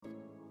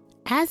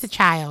as a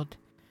child,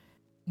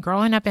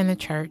 growing up in the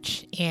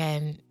church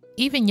and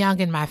even young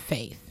in my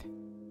faith,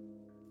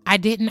 I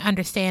didn't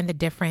understand the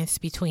difference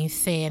between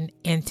sin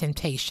and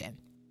temptation.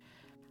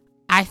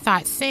 I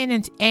thought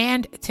sin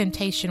and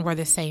temptation were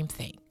the same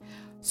thing.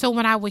 So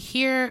when I would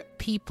hear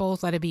people,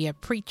 let it be a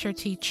preacher,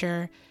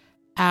 teacher,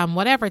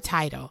 whatever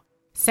title,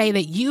 say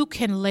that you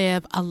can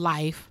live a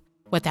life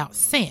without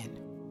sin,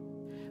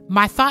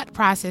 my thought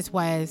process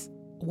was,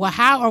 well,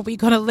 how are we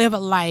going to live a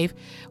life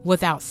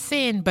without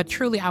sin? But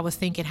truly, I was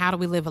thinking, how do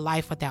we live a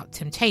life without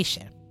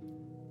temptation?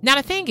 Now,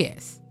 the thing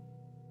is,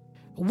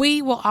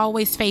 we will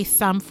always face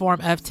some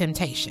form of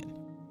temptation,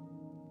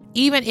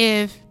 even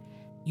if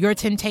your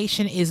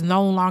temptation is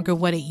no longer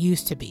what it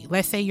used to be.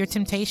 Let's say your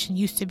temptation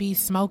used to be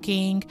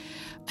smoking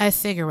a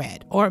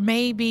cigarette, or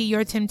maybe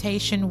your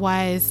temptation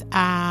was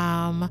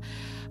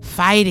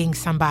fighting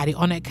somebody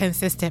on a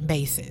consistent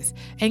basis.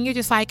 And you're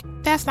just like,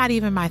 that's not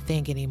even my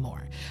thing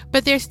anymore.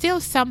 But there's still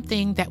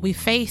something that we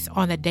face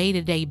on a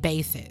day-to-day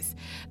basis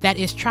that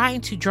is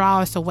trying to draw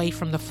us away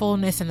from the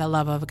fullness and the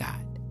love of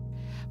God.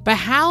 But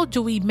how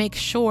do we make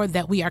sure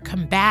that we are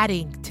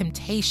combating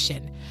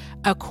temptation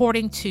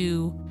according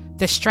to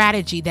the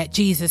strategy that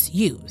Jesus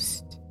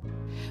used?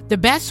 The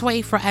best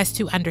way for us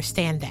to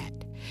understand that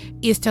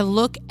is to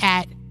look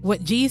at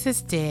what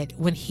Jesus did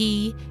when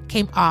he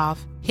came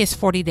off his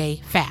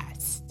 40-day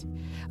fast.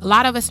 A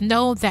lot of us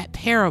know that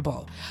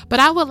parable,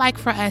 but I would like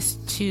for us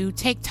to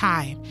take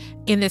time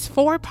in this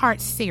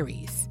 4-part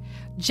series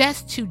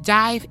just to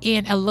dive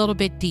in a little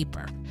bit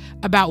deeper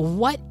about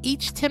what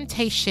each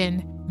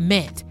temptation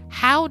meant.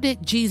 How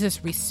did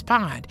Jesus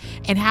respond,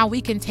 and how we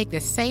can take the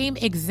same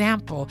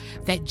example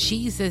that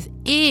Jesus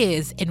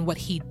is and what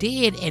he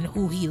did and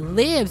who he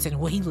lives and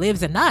what he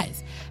lives in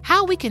us,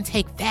 how we can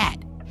take that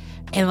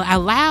and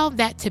allow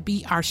that to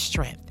be our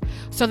strength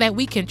so that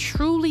we can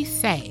truly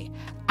say,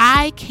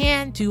 I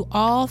can do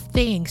all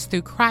things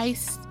through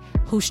Christ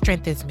who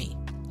strengthens me.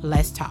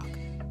 Let's talk.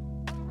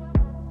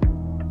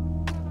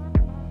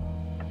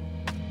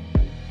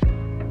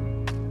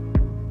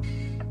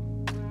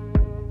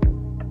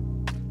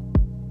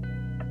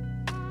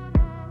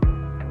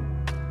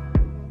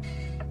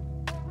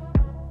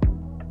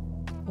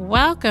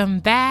 Welcome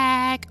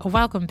back.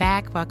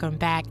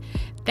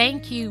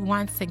 Thank you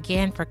once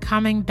again for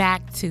coming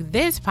back to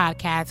this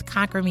podcast,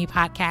 Conquer Me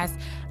Podcast.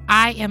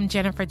 I am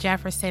Jennifer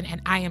Jefferson,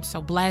 and I am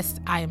so blessed.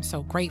 I am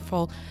so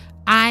grateful.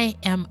 I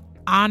am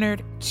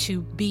honored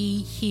to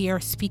be here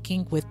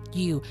speaking with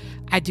you.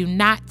 I do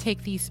not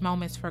take these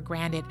moments for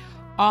granted.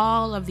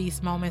 All of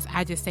these moments,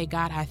 I just say,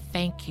 God, I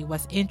thank you.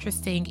 What's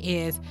interesting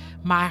is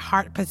my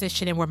heart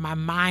position and where my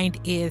mind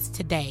is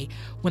today.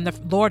 When the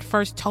Lord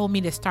first told me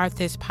to start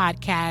this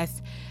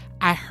podcast,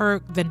 I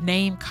heard the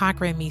name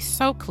Conquering Me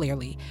so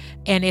clearly.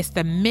 And it's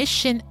the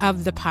mission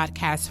of the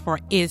podcast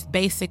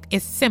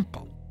it's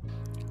simple.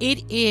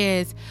 It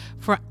is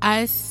for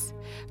us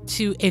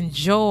to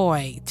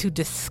enjoy, to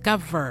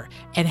discover,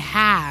 and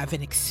have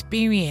and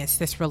experience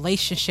this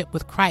relationship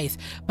with Christ,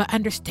 but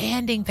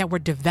understanding that we're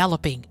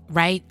developing,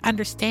 right?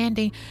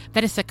 Understanding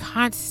that it's a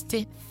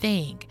constant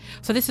thing.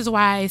 So this is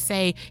why I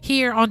say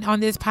here on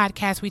this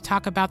podcast, we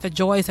talk about the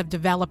joys of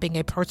developing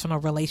a personal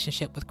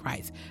relationship with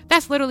Christ.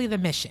 That's literally the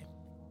mission.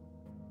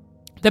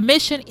 The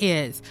mission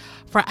is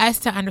for us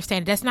to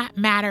understand it does not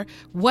matter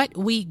what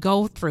we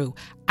go through.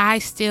 I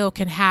still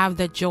can have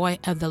the joy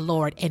of the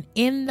Lord. And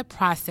in the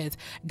process,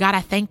 God, I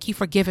thank you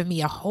for giving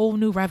me a whole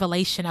new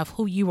revelation of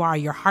who you are,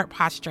 your heart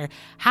posture,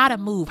 how to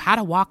move, how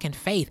to walk in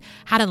faith,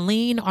 how to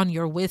lean on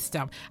your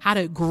wisdom, how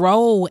to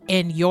grow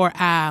in your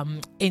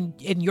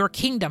in your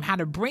kingdom, how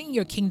to bring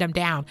your kingdom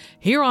down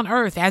here on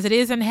earth as it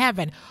is in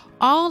heaven.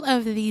 All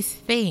of these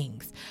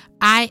things,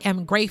 I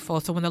am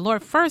grateful. So when the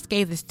Lord first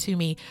gave this to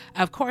me,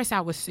 of course,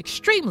 I was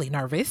extremely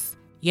nervous.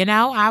 You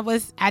know,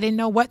 I didn't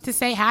know what to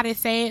say, how to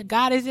say it.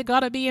 God, is it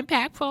going to be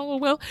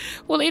impactful?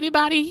 Will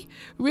anybody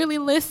really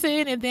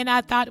listen? And then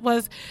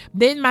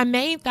my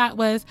main thought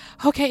was,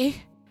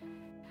 okay,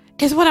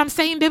 is what I'm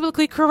saying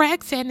biblically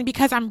correct? And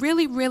because I'm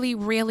really, really,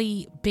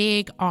 really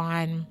big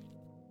on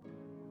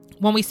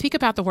when we speak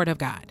about the Word of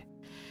God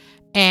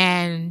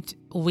and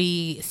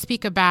we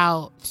speak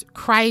about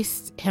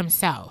Christ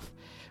himself,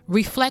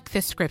 reflect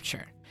the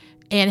scripture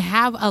and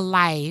have a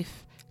life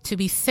to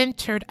be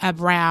centered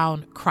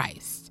around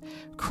Christ.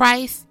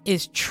 Christ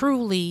is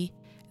truly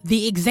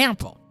the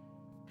example.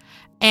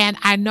 And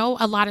I know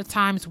a lot of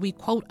times we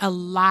quote a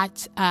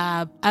lot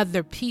of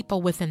other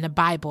people within the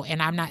Bible, and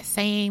I'm not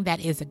saying that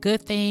is a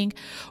good thing,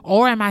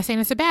 or am I saying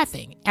it's a bad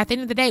thing? At the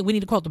end of the day, we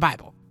need to quote the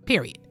Bible,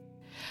 period.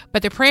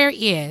 But the prayer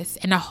is,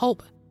 and the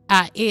hope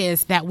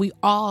is that we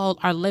all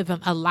are living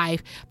a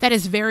life that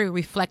is very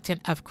reflectant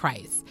of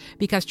Christ.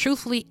 Because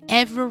truthfully,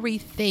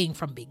 everything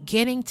from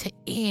beginning to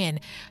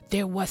end,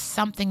 there was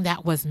something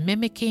that was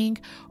mimicking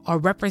or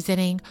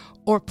representing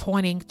or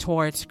pointing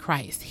towards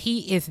Christ.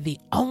 He is the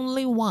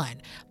only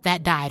one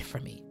that died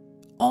for me.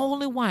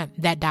 Only one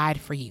that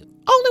died for you.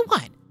 Only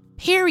one,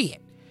 period.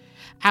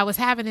 I was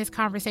having this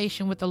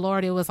conversation with the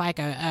Lord. It was like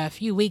a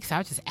few weeks. I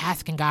was just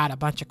asking God a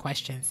bunch of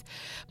questions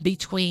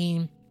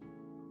between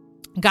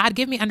God,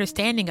 give me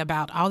understanding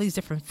about all these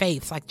different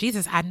faiths. Like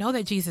Jesus, I know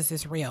that Jesus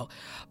is real,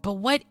 but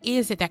what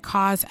is it that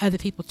caused other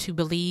people to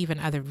believe in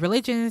other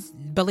religions,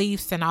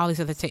 beliefs, and all these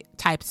other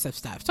types of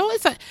stuff? So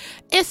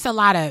it's a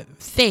lot of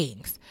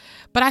things.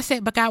 But I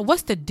said, but God,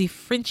 what's the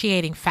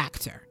differentiating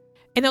factor?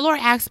 And the Lord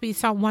asked me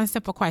one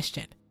simple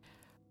question.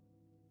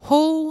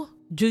 Who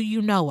do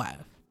you know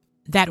of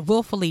that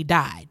willfully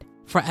died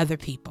for other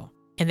people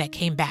and that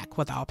came back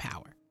with all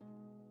power?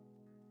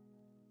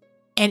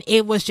 And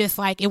it was just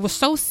like, it was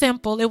so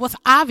simple. It was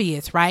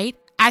obvious, right?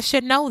 I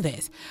should know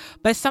this.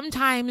 But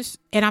sometimes,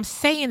 and I'm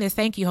saying this,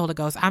 thank you, Holy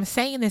Ghost. I'm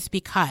saying this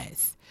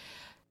because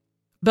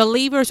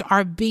believers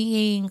are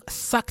being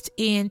sucked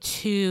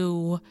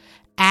into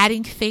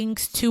adding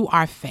things to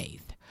our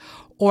faith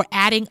or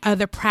adding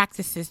other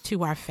practices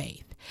to our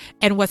faith.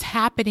 And what's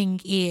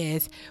happening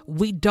is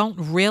we don't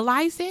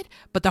realize it,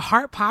 but the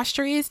heart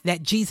posture is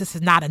that Jesus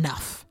is not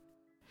enough.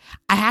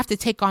 I have to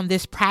take on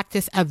this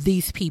practice of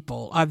these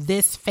people, of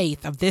this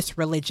faith, of this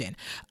religion,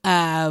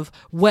 of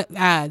what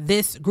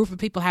this group of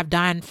people have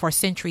done for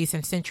centuries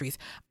and centuries.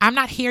 I'm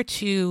not here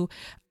to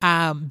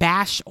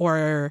bash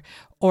or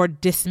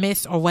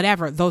dismiss or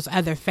whatever those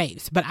other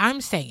faiths, but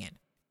I'm saying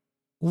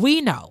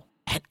we know,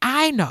 and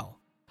I know,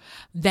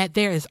 that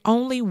there is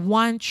only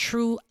one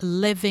true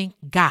living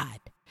God.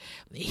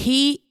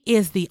 He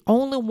is the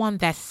only one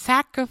that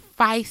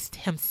sacrificed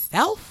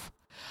himself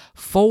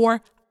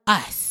for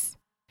us.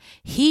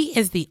 He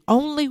is the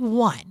only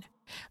one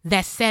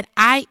that said,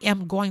 I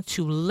am going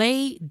to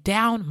lay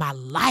down my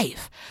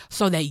life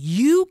so that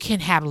you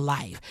can have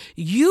life.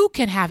 You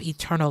can have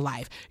eternal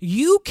life.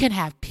 You can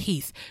have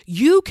peace.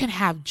 You can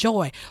have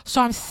joy.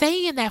 So I'm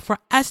saying that for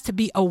us to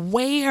be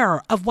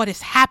aware of what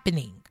is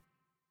happening.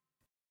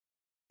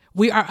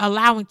 We are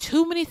allowing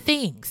too many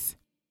things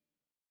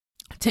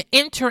to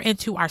enter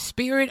into our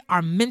spirit,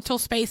 our mental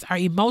space, our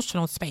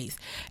emotional space.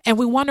 And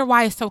we wonder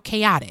why it's so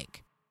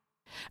chaotic.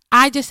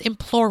 I just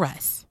implore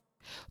us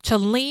to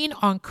lean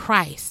on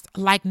Christ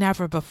like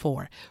never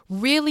before.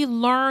 Really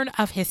learn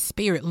of his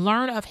spirit,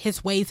 learn of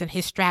his ways and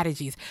his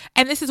strategies.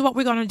 And this is what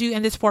we're going to do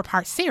in this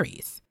 4-part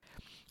series.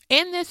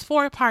 In this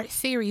 4-part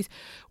series,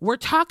 we're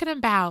talking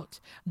about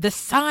the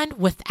Son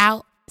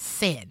without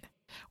sin.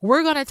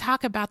 We're going to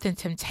talk about the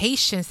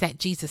temptations that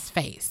Jesus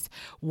faced.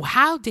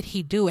 How did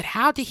he do it?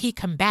 How did he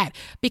combat?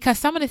 Because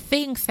some of the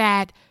things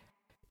that,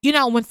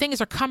 when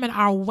things are coming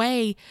our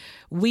way,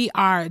 we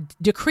are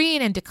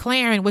decreeing and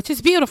declaring, which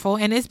is beautiful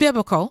and it's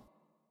biblical.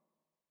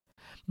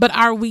 But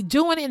are we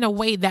doing it in a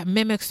way that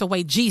mimics the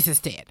way Jesus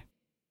did?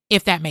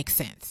 If that makes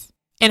sense.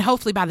 And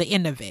hopefully by the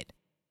end of it,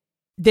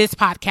 this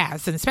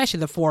podcast, and especially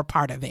the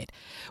 4-part of it,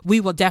 we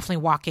will definitely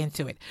walk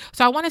into it.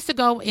 So I want us to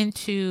go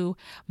into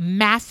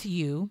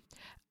Matthew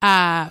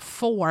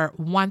 4,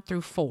 1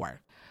 through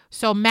 4.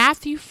 So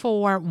Matthew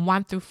 4,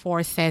 1 through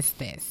 4 says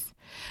this.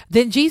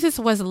 Then Jesus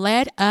was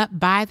led up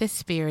by the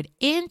Spirit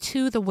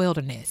into the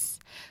wilderness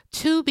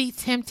to be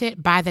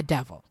tempted by the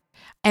devil.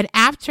 And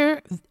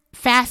after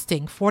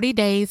fasting 40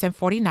 days and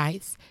 40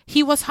 nights,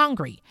 he was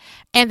hungry.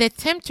 And the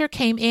tempter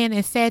came in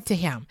and said to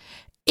him,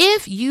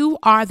 If you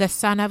are the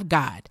Son of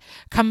God,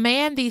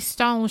 command these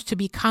stones to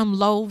become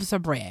loaves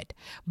of bread.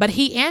 But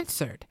he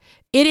answered,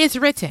 It is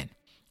written,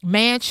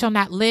 Man shall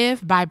not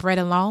live by bread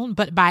alone,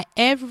 but by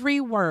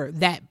every word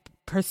that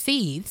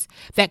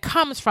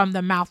comes from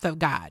the mouth of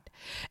God.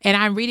 And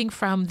I'm reading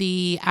from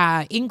the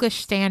English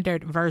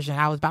Standard Version.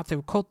 I was about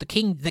to quote the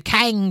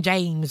King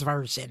James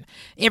Version.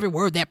 Every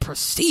word that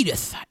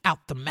proceedeth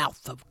out the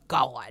mouth of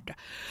God.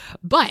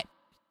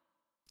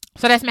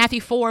 So that's Matthew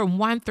 4,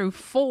 1 through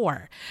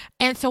 4.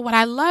 And so what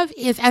I love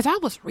is, as I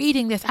was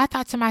reading this, I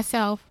thought to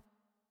myself,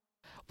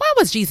 why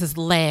was Jesus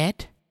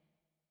led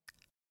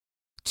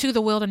to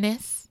the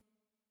wilderness?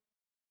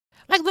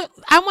 Like, look,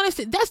 I want to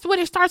say, that's what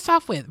it starts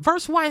off with.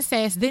 Verse 1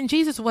 says, Then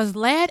Jesus was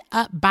led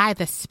up by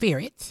the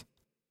Spirit,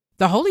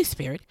 the Holy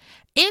Spirit,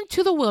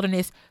 into the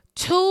wilderness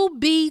to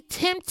be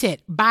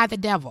tempted by the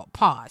devil.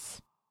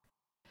 Pause.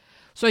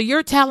 So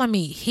you're telling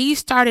me he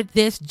started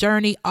this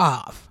journey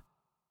off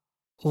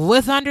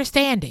with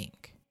understanding,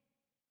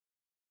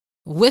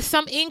 with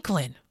some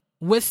inkling,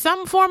 with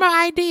some form of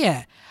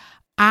idea.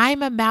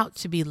 I'm about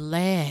to be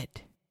led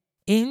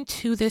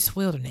into this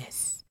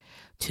wilderness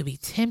to be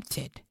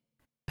tempted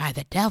by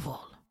the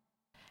devil,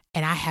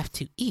 and I have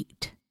to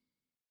eat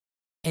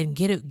and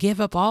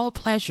give up all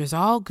pleasures,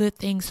 all good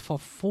things for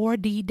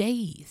 40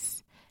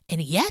 days.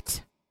 And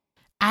yet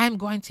I'm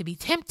going to be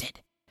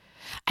tempted.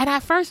 And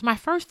my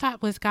first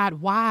thought was, God,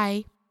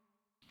 why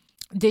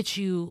did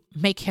you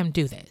make him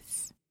do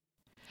this?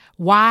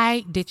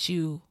 Why did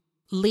you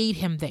lead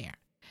him there?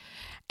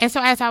 And so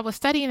as I was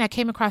studying, I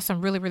came across some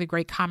really, really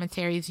great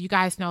commentaries. You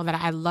guys know that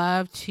I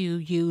love to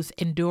use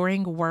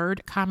enduring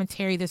word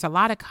commentary. There's a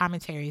lot of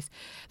commentaries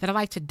that I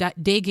like to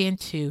dig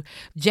into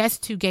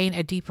just to gain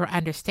a deeper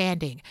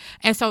understanding.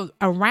 And so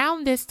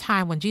around this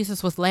time when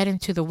Jesus was led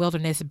into the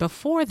wilderness,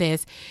 before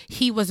this,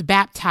 he was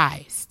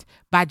baptized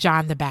by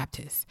John the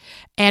Baptist.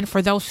 And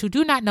for those who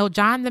do not know,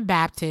 John the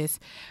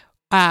Baptist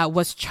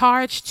was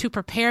charged to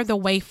prepare the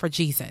way for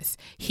Jesus.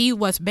 He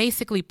was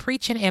basically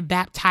preaching and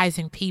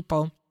baptizing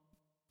people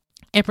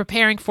and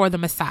preparing for the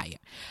Messiah.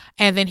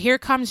 And then here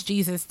comes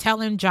Jesus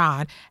telling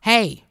John,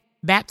 hey,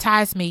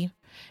 baptize me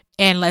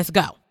and let's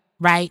go,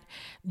 right?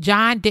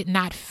 John did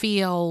not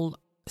feel,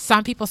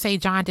 some people say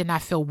John did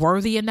not feel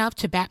worthy enough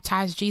to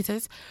baptize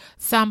Jesus.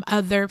 Some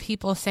other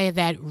people say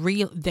that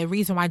the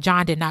reason why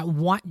John did not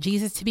want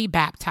Jesus to be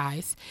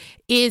baptized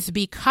is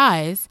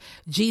because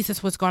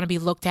Jesus was going to be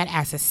looked at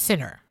as a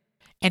sinner.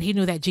 And he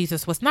knew that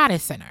Jesus was not a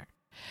sinner.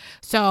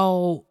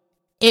 So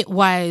it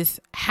was,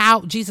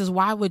 how, Jesus,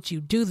 why would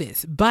you do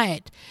this?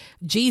 But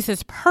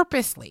Jesus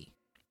purposely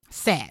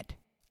said,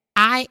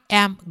 I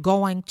am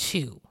going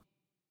to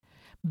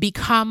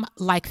become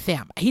like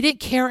them. He didn't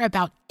care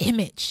about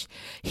image.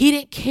 He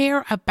didn't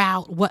care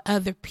about what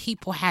other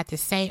people had to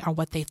say or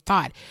what they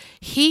thought.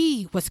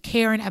 He was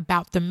caring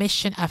about the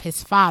mission of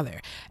his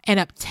Father and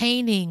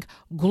obtaining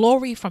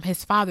glory from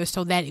his Father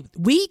so that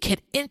we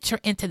could enter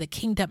into the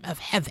kingdom of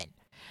heaven.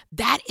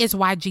 That is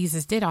why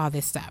Jesus did all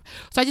this stuff.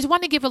 So I just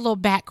want to give a little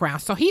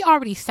background. So he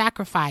already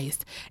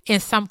sacrificed in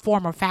some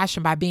form or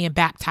fashion by being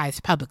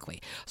baptized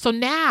publicly. So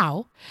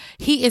now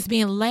he is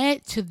being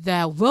led to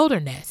the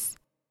wilderness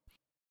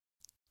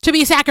to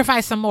be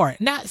sacrificed some more.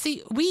 Now,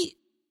 see, we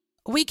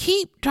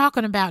keep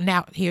talking about,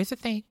 now, here's the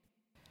thing.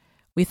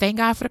 We thank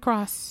God for the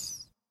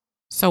cross.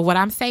 So what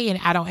I'm saying,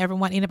 I don't ever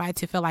want anybody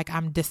to feel like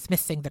I'm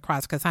dismissing the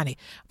cross because, honey,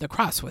 the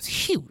cross was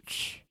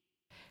huge.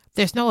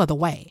 There's no other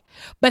way.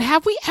 But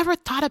have we ever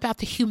thought about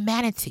the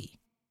humanity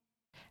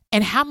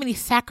and how many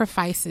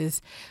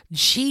sacrifices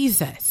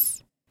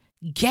Jesus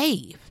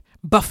gave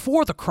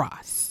before the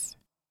cross?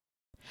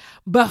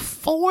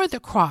 Before the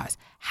cross,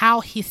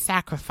 how he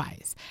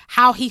sacrificed,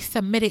 how he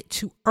submitted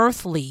to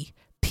earthly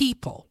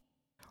people,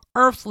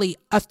 earthly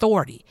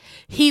authority.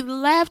 He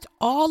left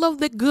all of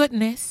the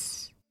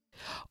goodness,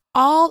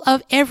 all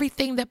of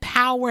everything, the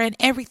power and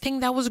everything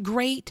that was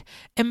great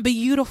and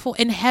beautiful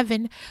in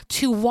heaven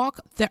to walk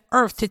the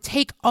earth, to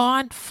take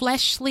on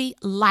fleshly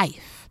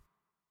life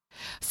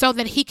so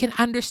that he can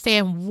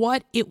understand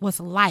what it was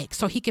like,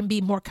 so he can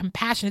be more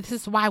compassionate.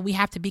 This is why we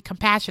have to be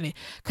compassionate,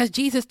 because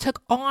Jesus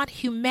took on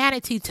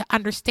humanity to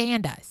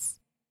understand us.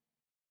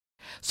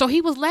 So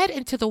he was led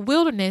into the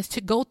wilderness to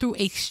go through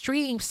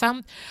extreme,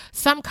 some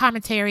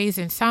commentaries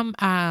and some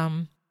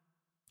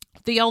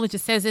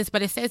theologist says this,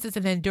 but it says this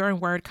in the Enduring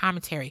Word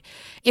commentary.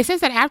 It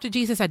says that after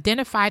Jesus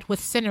identified with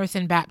sinners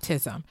in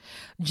baptism,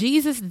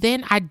 Jesus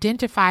then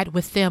identified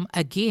with them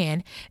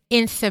again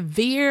in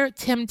severe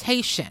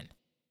temptation.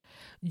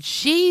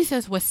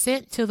 Jesus was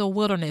sent to the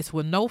wilderness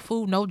with no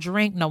food, no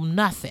drink, no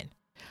nothing,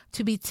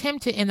 to be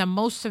tempted in the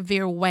most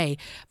severe way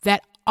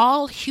that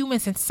all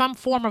humans in some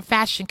form or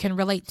fashion can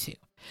relate to.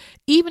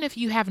 Even if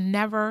you have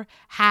never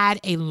had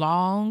a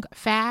long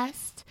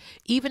fast,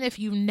 even if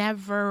you've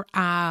never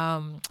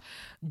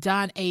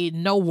done a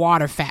no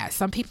water fast.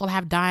 Some people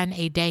have done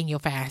a Daniel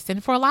fast.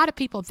 And for a lot of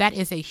people, that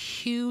is a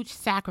huge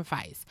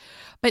sacrifice.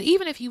 But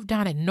even if you've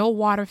done a no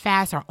water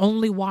fast or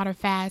only water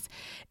fast,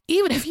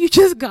 even if you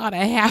just got a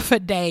half a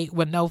day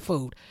with no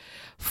food,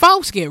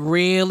 folks get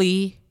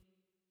really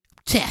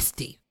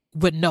testy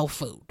with no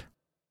food.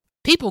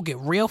 People get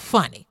real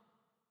funny.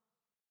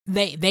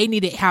 They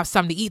need to have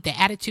something to eat. Their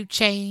attitude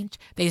change.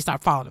 They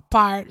start falling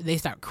apart. They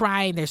start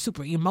crying. They're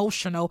super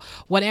emotional,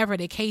 whatever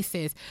the case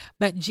is.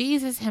 But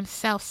Jesus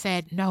himself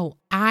said, no,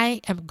 I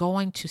am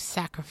going to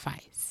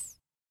sacrifice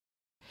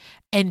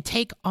and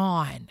take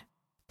on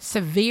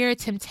severe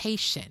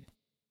temptation,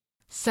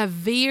 so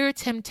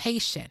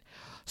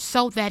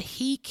that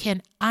he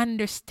can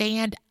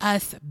understand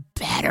us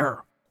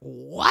better.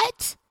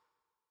 What?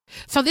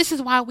 So this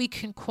is why we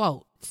can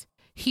quote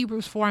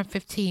Hebrews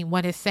 4:15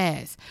 when it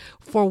says,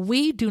 for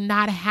we do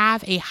not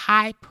have a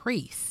high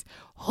priest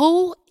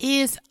who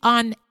is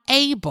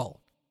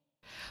unable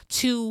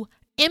to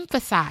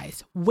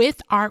empathize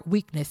with our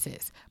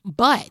weaknesses,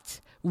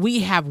 but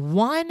we have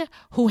one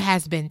who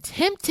has been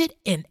tempted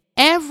in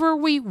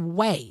every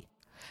way,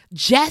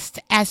 just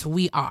as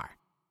we are,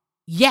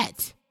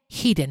 yet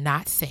he did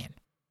not sin.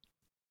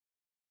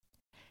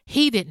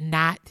 He did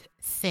not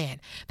sin.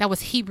 That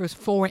was Hebrews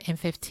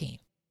 4:15.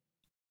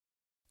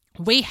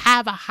 We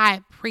have a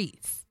high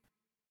priest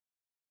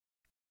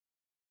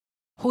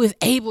who is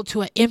able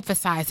to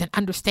emphasize and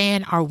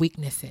understand our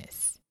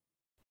weaknesses.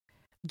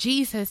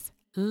 Jesus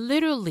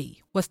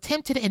literally was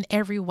tempted in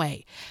every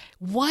way.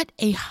 What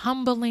a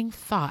humbling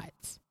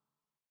thought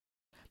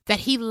that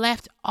he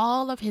left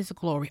all of his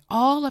glory,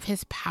 all of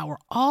his power,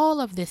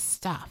 all of this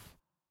stuff.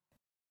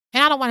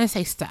 And I don't want to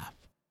say stuff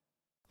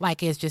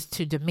like it's just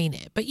to demean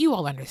it, but you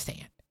all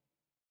understand.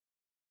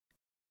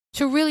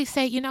 To really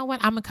say, you know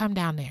what, I'm going to come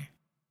down there.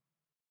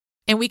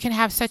 And we can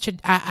have such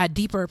a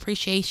deeper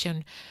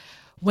appreciation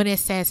when it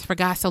says, for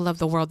God so loved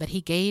the world that he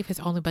gave his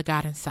only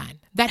begotten son,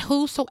 that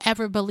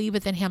whosoever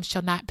believeth in him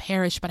shall not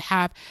perish, but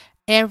have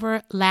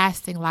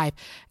everlasting life.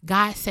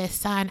 God says,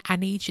 son, I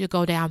need you to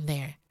go down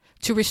there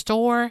to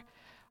restore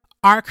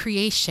our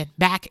creation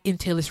back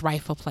into its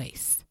rightful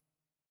place.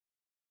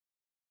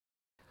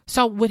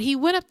 So when he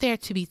went up there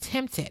to be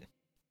tempted,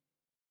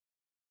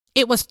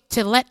 it was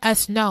to let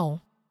us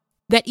know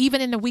that even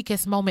in the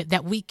weakest moment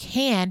that we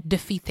can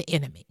defeat the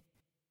enemy,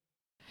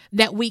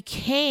 that we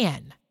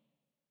can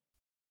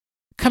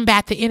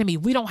combat the enemy.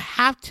 We don't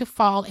have to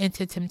fall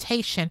into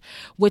temptation,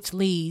 which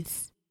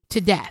leads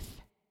to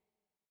death.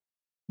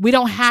 We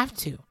don't have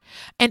to.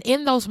 And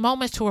in those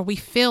moments where we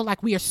feel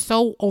like we are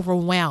so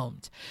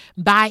overwhelmed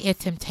by a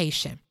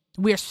temptation,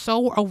 we are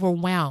so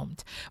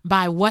overwhelmed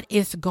by what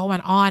is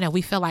going on, and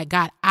we feel like,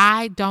 God,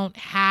 I don't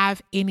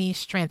have any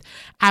strength.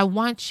 I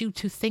want you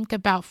to think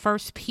about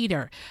 1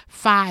 Peter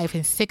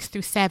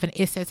 5:6-7.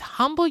 It says,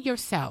 humble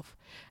yourself,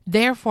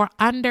 therefore,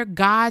 under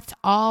God's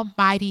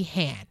almighty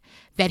hand,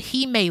 that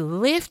he may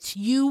lift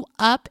you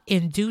up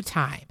in due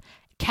time.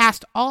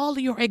 Cast all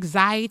your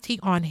anxiety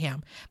on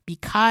him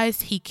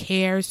because he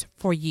cares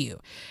for you.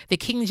 The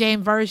King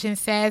James Version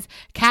says,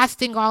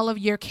 casting all of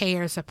your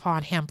cares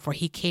upon him, for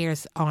he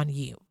cares on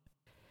you.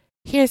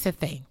 Here's the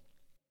thing.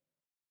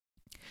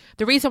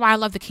 The reason why I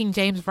love the King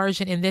James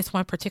Version in this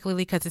one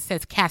particularly, because it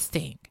says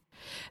casting.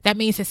 That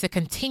means it's a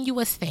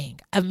continuous thing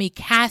of me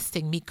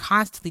casting, me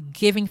constantly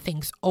giving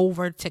things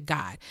over to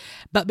God.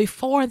 But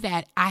before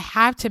that, I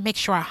have to make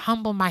sure I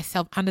humble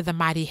myself under the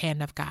mighty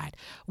hand of God.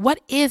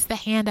 What is the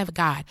hand of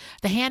God?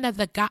 The hand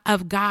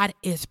of God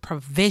is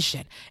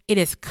provision. It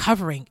is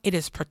covering. It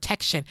is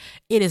protection.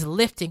 It is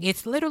lifting.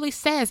 It literally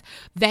says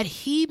that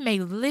he may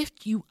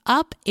lift you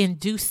up in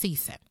due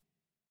season.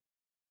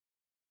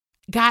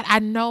 God, I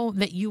know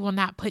that you will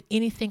not put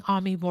anything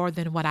on me more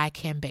than what I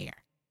can bear.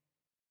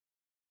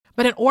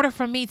 But in order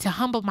for me to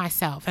humble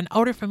myself, in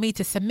order for me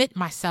to submit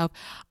myself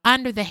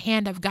under the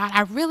hand of God,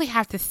 I really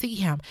have to see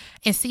him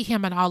and see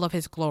him in all of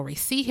his glory,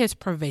 see his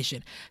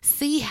provision,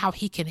 see how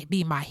he can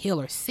be my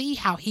healer, see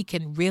how he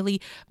can really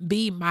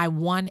be my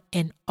one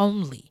and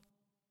only.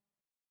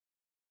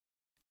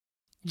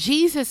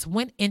 Jesus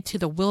went into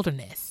the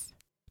wilderness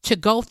to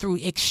go through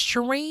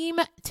extreme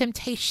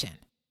temptation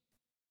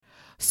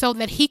so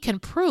that he can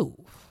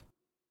prove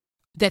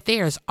that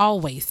there is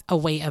always a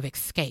way of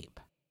escape.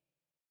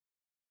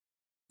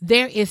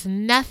 There is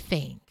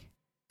nothing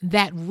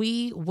that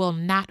we will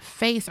not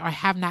face or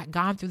have not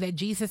gone through that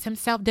Jesus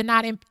himself did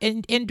not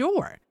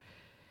endure.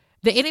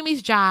 The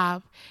enemy's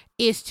job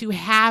is to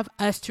have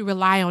us to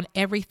rely on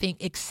everything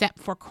except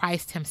for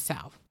Christ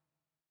himself.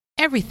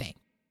 Everything.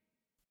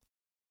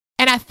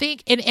 And I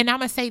think, and I'm going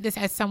to say this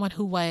as someone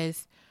who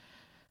was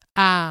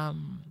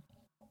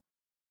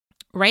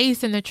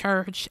raised in the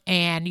church,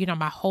 and, you know,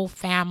 my whole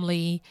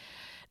family,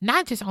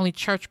 not just only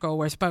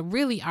churchgoers, but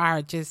really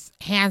are just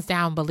hands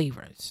down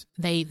believers.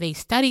 They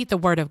studied the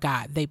word of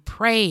God. They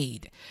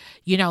prayed.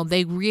 You know,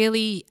 they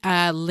really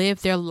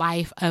lived their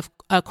life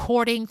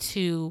according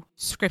to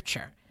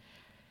scripture.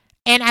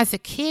 And as a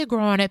kid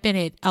growing up in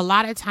it, a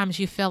lot of times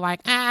you feel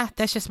like,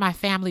 that's just my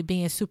family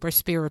being super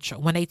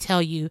spiritual. When they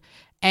tell you,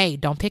 hey,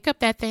 don't pick up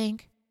that thing.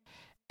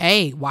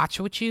 Hey,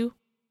 watch what you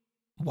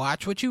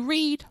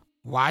read.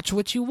 Watch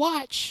what you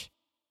watch.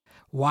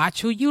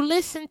 Watch who you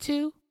listen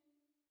to.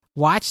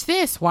 Watch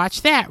this,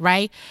 watch that,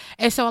 right?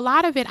 And so a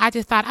lot of it, I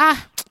just thought,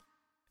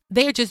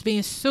 they're just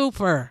being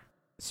super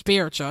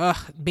spiritual,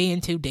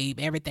 being too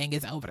deep. Everything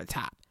is over the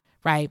top,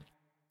 right?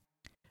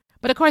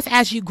 But of course,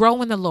 as you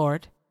grow in the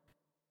Lord,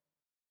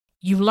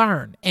 you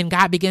learn, and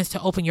God begins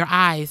to open your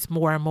eyes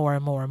more and more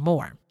and more and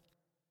more.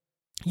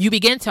 You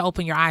begin to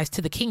open your eyes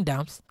to the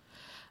kingdoms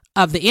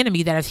of the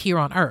enemy that is here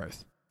on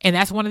earth. And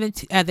that's one of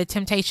the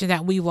temptations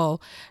that we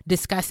will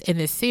discuss in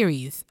this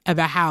series,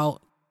 about how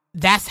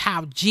that's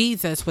how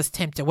Jesus was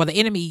tempted. Well, the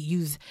enemy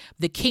used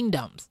the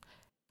kingdoms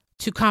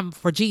to come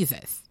for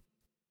Jesus.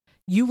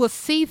 You will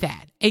see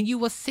that, and you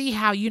will see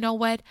how, you know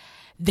what?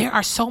 There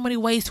are so many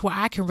ways where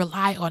I can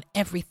rely on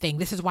everything.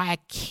 This is why I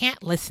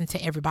can't listen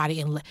to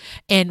everybody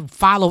and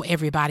follow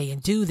everybody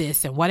and do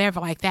this and whatever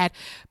like that.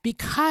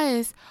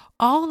 Because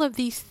all of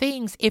these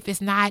things, if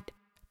it's not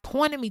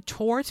pointing me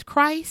towards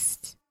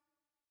Christ,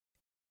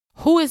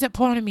 who is it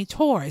pointing me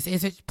towards?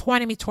 Is it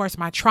pointing me towards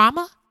my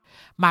trauma,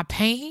 my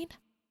pain,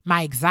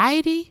 my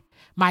anxiety,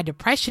 my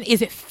depression?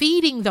 Is it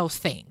feeding those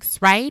things,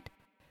 right?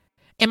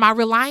 Am I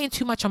relying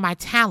too much on my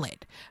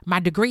talent, my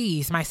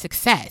degrees, my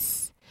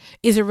success?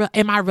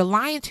 Am I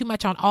relying too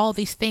much on all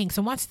these things?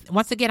 And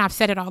once again, I've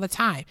said it all the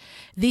time.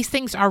 These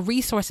things are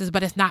resources,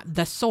 but it's not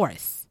the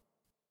source.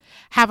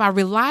 Have I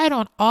relied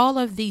on all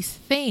of these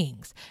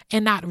things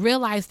and not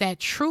realized that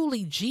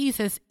truly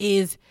Jesus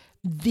is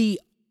the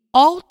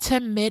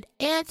ultimate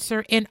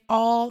answer in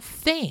all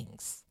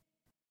things?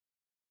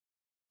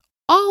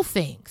 All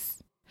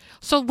things.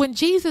 So when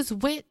Jesus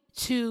went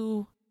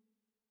to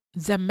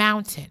the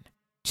mountain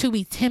to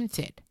be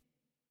tempted,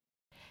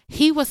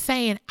 he was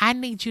saying, I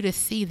need you to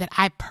see that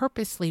I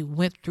purposely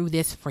went through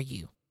this for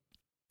you.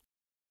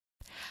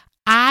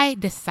 I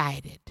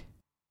decided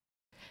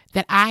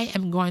that I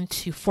am going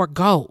to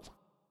forego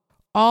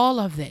all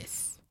of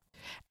this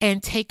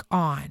and take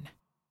on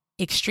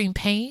extreme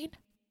pain,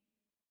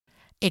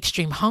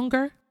 extreme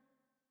hunger,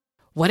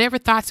 whatever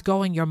thoughts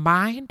go in your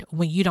mind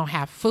when you don't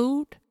have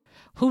food.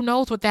 Who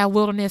knows what that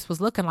wilderness was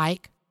looking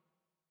like?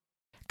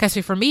 Because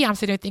for me, I'm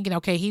sitting there thinking,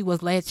 okay, he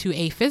was led to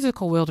a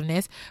physical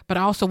wilderness, but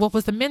also what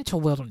was the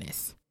mental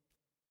wilderness?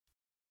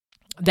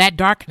 That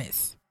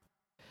darkness.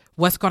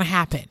 What's going to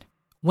happen?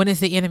 When is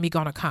the enemy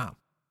going to come?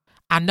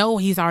 I know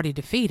he's already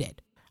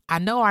defeated. I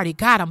know I already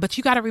got him, but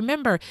you got to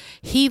remember,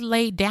 he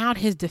laid down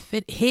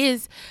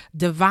his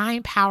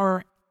divine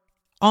power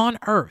on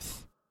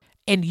earth.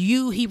 And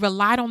he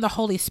relied on the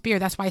Holy Spirit.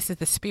 That's why it says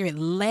the Spirit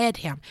led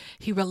him.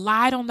 He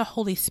relied on the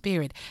Holy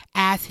Spirit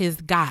as his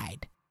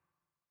guide.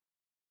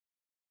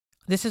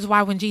 This is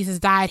why when Jesus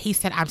died, he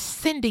said, I'm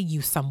sending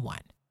you someone.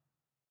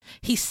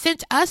 He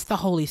sent us the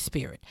Holy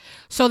Spirit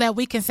so that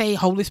we can say,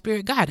 Holy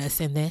Spirit, guide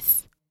us in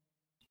this.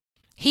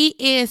 He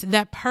is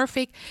the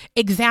perfect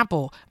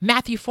example.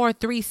 Matthew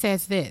 4:3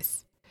 says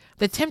this.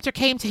 The tempter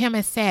came to him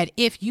and said,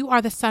 if you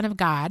are the Son of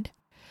God,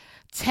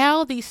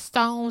 tell these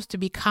stones to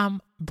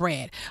become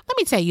bread. Let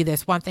me tell you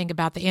this one thing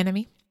about the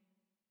enemy.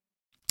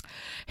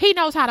 He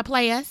knows how to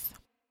play us.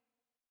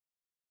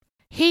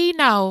 He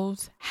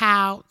knows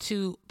how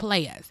to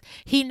play us.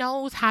 He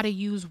knows how to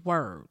use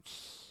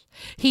words.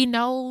 He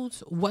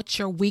knows what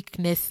your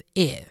weakness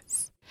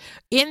is.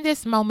 In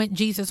this moment,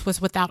 Jesus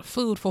was without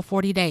food for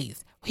 40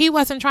 days. He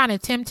wasn't trying to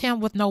tempt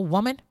him with no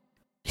woman,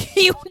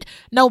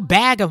 no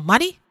bag of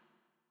money.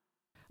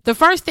 The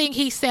first thing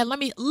he said, let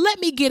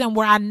me get him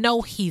where I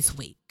know he's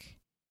weak.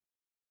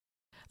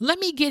 Let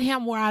me get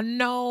him where I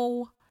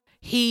know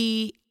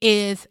he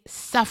is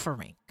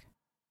suffering.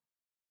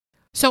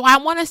 So I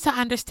want us to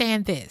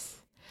understand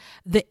this.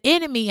 The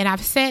enemy, and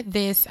I've said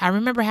this, I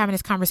remember having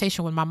this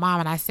conversation with my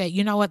mom, and I said,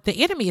 you know what?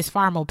 The enemy is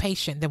far more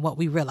patient than what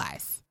we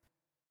realize.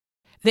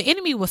 The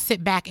enemy will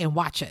sit back and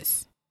watch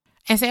us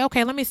and say,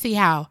 okay, let me see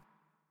how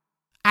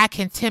I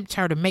can tempt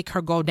her to make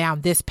her go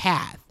down this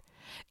path.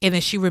 And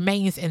then she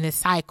remains in this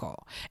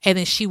cycle. And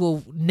then she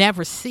will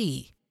never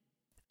see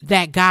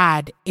that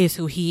God is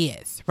who he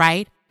is,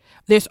 right?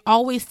 There's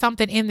always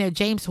something in there.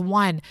 James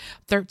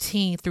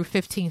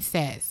 1:13-15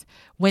 says,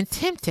 when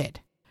tempted,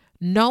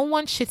 no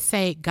one should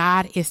say,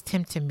 God is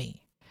tempting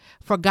me.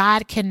 For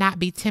God cannot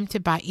be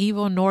tempted by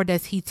evil, nor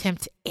does he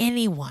tempt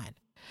anyone.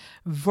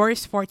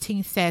 Verse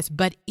 14 says,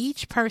 but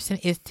each person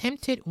is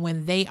tempted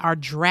when they are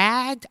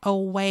dragged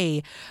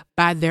away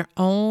by their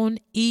own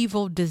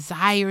evil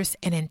desires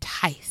and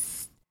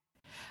enticed.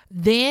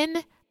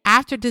 Then,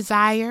 after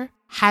desire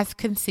has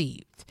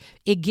conceived,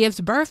 it gives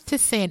birth to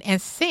sin,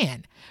 and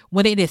sin,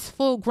 when it is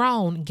full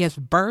grown, gives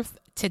birth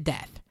to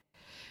death.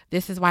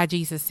 This is why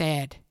Jesus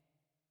said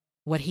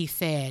what he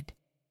said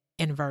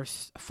in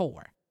verse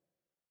 4.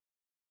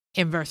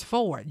 In verse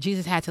 4,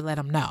 Jesus had to let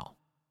him know,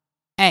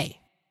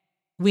 hey,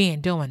 we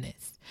ain't doing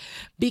this.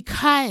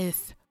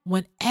 Because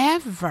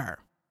whenever,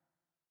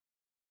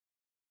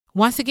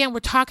 once again, we're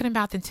talking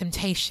about the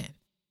temptation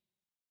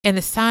and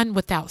the son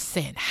without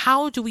sin.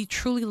 How do we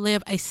truly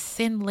live a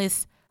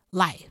sinless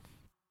life?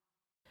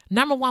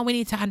 Number one, we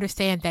need to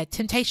understand that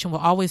temptation will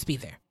always be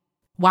there.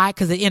 Why?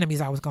 Because the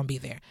enemy's always going to be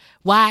there.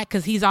 Why?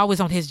 Because he's always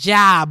on his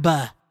job.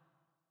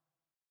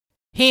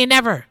 He ain't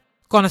never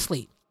going to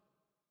sleep.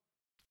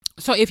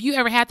 So if you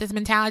ever had this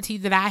mentality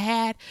that I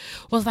had,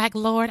 was like,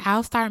 Lord,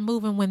 I'll start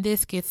moving when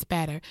this gets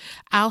better.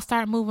 I'll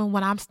start moving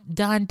when I'm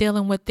done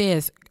dealing with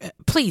this.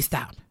 Please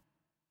stop.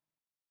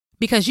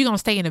 Because you're going to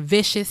stay in a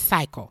vicious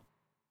cycle.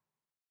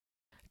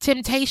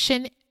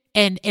 Temptation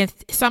and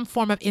some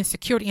form of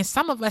insecurity. And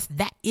some of us,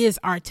 that is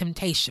our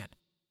temptation.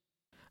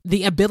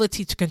 The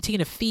ability to continue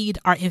to feed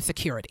our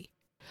insecurity.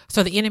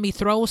 So the enemy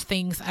throws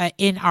things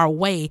in our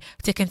way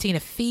to continue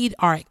to feed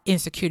our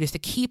insecurities, to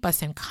keep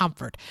us in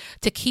comfort,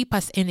 to keep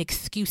us in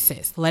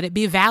excuses. Let it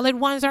be valid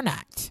ones or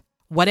not.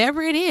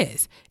 Whatever it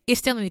is, it's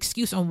still an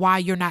excuse on why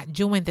you're not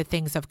doing the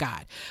things of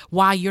God,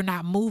 why you're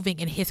not moving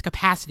in his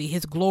capacity,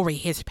 his glory,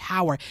 his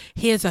power,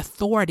 his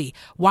authority,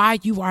 why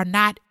you are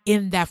not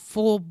in that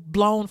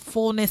full-blown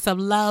fullness of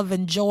love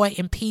and joy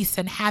and peace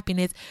and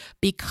happiness,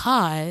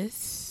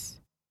 because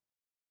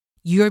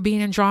you're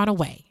being drawn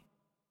away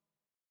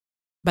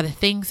by the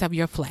things of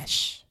your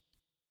flesh.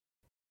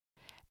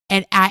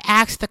 And I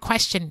ask the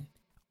question,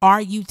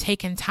 are you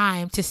taking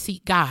time to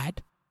seek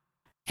God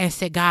and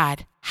say,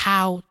 God,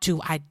 how do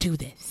I do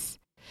this?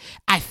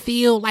 I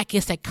feel like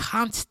it's a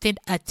constant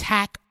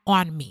attack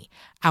on me.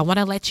 I want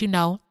to let you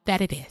know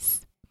that it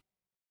is.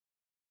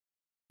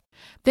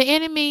 The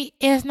enemy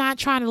is not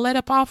trying to let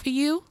up off of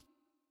you.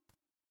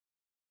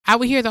 I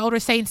would hear the older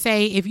saints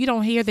say, if you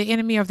don't hear the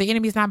enemy or if the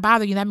enemy's not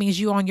bothering you, that means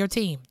you're on your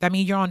team. That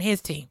means you're on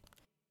his team.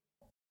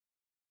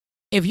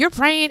 If you're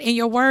praying in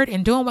your word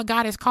and doing what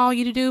God has called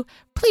you to do,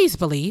 please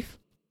believe.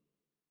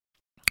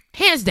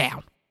 Hands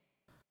down,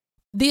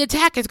 the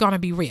attack is going to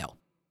be real.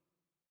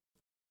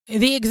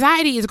 The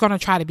anxiety is going to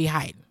try to be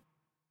hidden.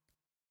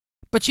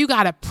 But you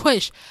got to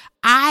push.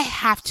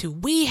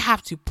 We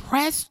have to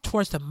press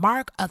towards the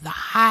mark of the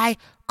high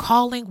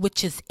calling,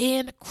 which is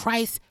in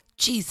Christ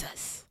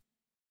Jesus.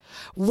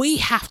 We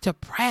have to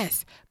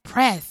press.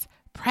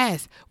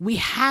 We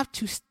have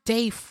to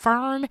stay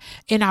firm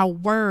in our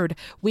word.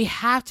 We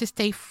have to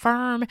stay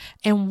firm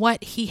in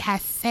what he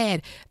has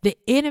said. The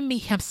enemy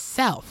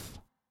himself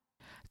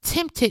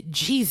tempted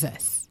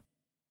Jesus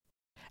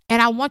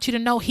And I want you to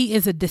know he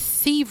is a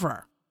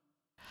deceiver.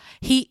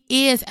 He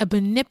is a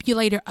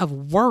manipulator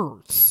of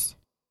words.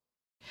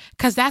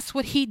 Because that's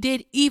what he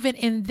did even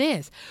in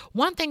this.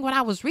 One thing when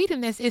I was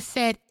reading this, it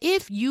said,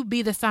 if you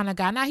be the Son of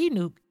God. Now he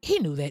knew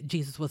that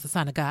Jesus was the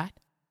Son of God.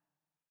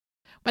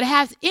 But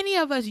has any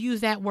of us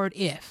used that word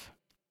if?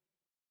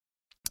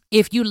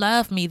 If you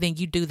love me, then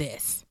you do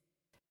this.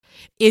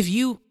 If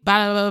you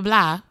blah, blah, blah,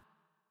 blah,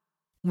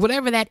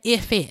 whatever that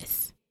if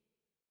is.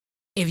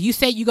 If you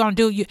say you're going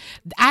to do,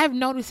 I've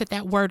noticed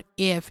that word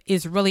if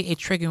is really a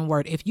triggering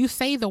word. If you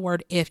say the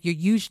word if,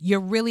 you're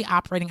really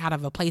operating out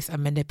of a place of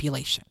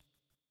manipulation.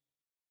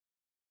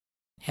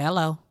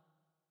 Hello.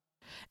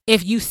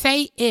 If you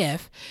say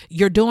if,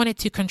 you're doing it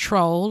to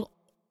control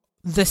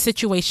the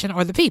situation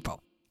or the people.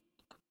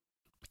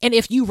 And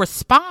if you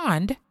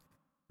respond,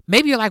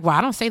 maybe you're like, well,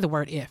 I don't say the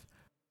word if.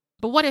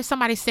 But what if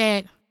somebody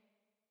said,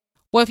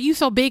 well, if you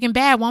so big and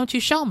bad, why don't you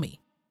show me?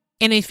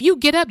 And if you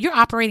get up, you're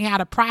operating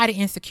out of pride and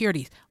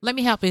insecurities. Let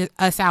me help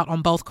us out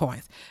on both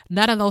coins.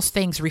 None of those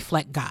things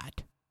reflect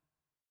God.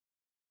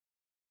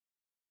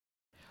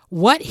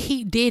 What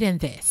he did in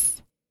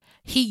this,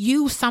 he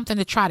used something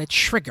to try to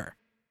trigger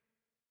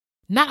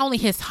not only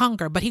his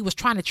hunger, but he was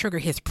trying to trigger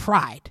his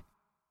pride.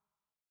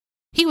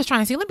 He was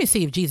trying to say, let me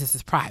see if Jesus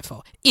is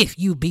prideful. If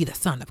you be the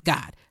Son of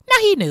God. Now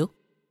he knew.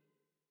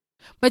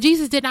 But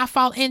Jesus did not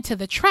fall into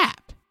the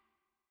trap.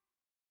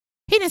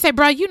 He didn't say,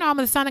 bro, you know I'm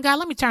the Son of God.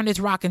 Let me turn this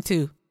rock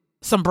into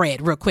some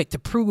bread real quick to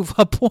prove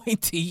a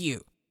point to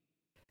you.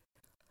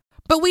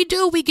 But we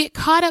get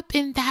caught up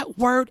in that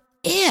word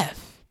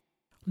if.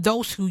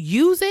 Those who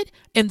use it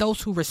and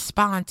those who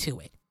respond to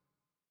it.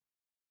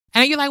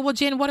 And you're like, well,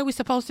 Jen, what are we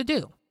supposed to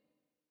do?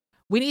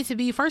 We need to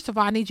be, first of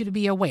all, I need you to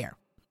be aware.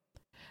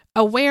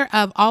 Aware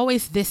of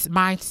always this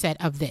mindset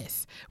of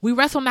this. We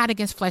wrestle not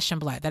against flesh and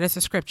blood. That is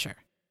the scripture.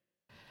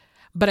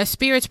 But a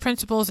spirit's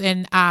principles,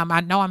 and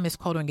I know I'm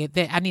misquoting it.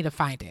 I need to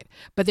find it.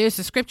 But there's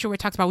a scripture where it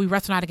talks about we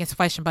wrestle not against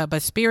flesh and blood,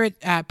 but spirit,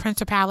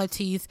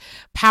 principalities,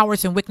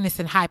 powers, and weakness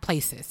in high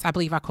places. I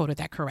believe I quoted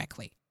that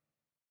correctly.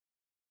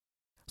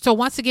 So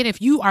once again,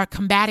 if you are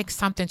combating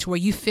something to where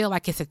you feel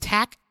like it's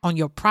attack on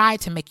your pride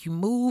to make you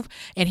move,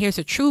 and here's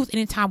the truth,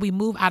 anytime we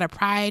move out of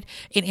pride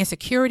and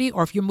insecurity,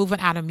 or if you're moving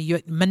out of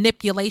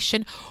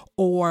manipulation,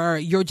 or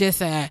you're just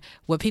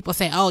what people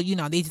say, oh, you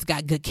know, they just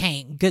got good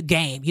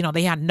game, you know,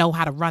 they know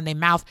how to run their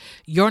mouth.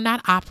 You're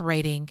not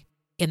operating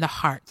in the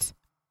heart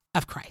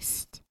of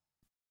Christ.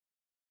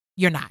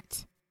 You're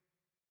not.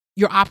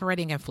 You're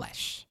operating in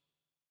flesh.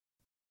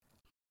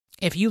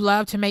 If you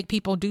love to make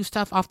people do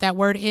stuff off that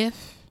word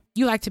if,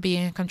 you like to be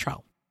in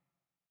control.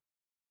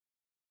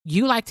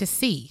 You like to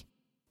see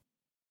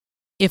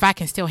if I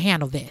can still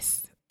handle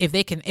this,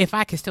 if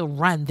I can still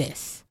run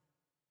this.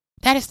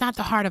 That is not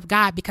the heart of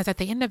God, because at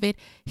the end of it,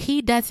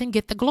 he doesn't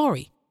get the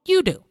glory.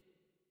 You do.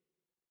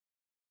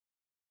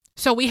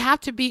 So we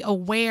have to be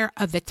aware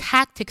of the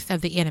tactics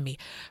of the enemy.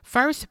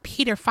 1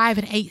 Peter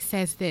 5:8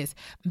 says this,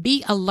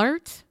 be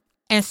alert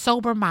and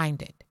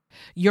sober-minded.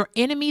 Your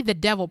enemy, the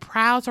devil,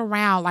 prowls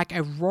around like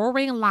a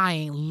roaring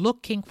lion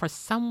looking for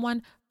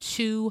someone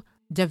to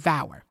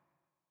devour.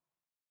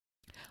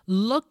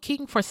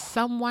 Looking for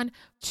someone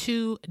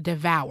to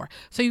devour.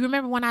 So you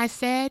remember when I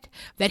said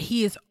that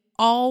he is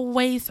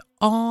always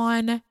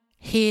on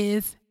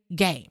his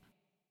game.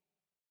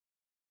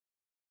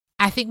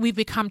 I think we've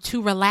become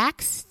too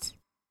relaxed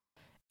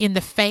in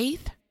the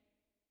faith,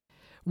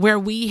 where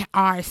we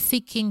are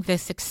seeking the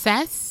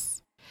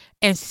success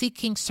and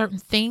seeking certain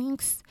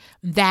things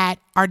that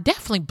are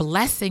definitely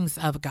blessings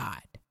of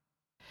God.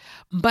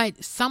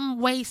 But some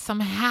way,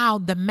 somehow,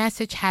 the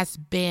message has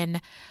been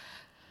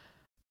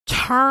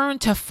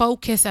turned to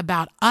focus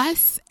about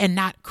us and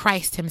not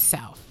Christ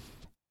himself.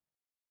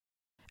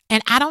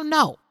 And I don't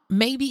know,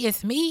 maybe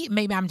it's me,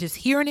 maybe I'm just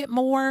hearing it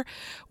more,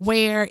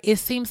 where it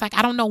seems like,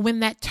 I don't know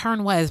when that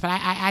turn was, but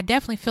I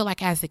definitely feel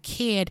like as a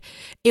kid,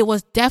 it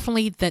was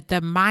definitely the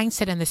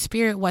mindset and the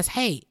spirit was,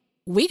 hey,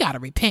 we got to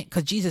repent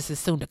because Jesus is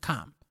soon to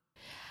come.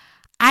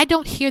 I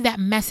don't hear that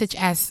message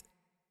as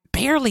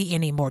barely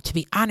anymore, to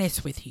be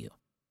honest with you.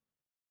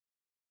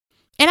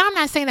 And I'm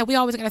not saying that we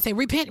always got to say,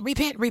 repent,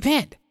 repent,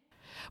 repent.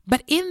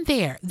 But in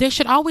there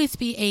should always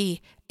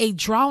be a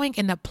drawing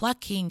and a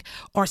plucking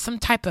or some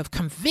type of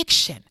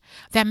conviction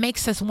that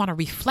makes us want to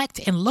reflect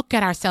and look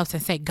at ourselves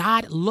and say,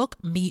 God,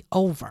 look me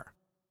over.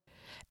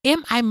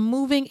 Am I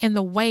moving in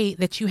the way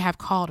that you have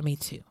called me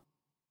to?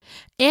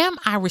 Am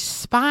I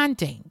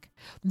responding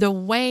the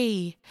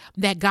way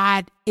that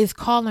God is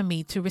calling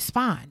me to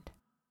respond?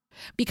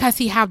 Because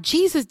see how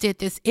Jesus did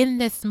this in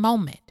this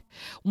moment.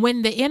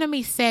 When the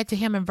enemy said to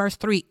him in verse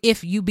 3,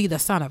 if you be the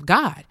Son of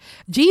God,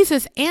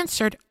 Jesus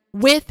answered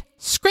with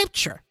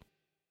scripture.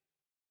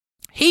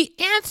 He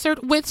answered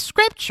with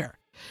scripture.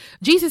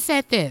 Jesus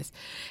said this.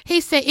 He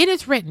said, it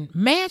is written,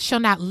 man shall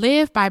not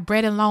live by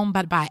bread alone,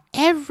 but by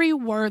every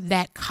word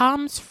that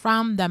comes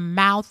from the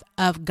mouth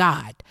of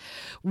God.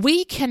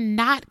 We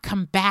cannot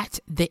combat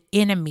the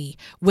enemy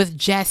with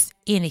just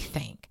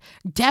anything.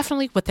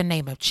 Definitely with the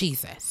name of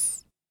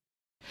Jesus.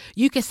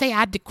 You can say,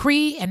 I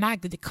decree and I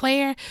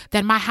declare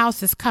that my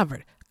house is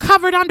covered.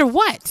 Covered under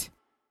what?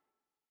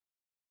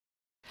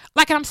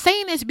 Like, I'm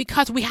saying this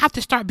because we have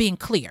to start being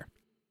clear.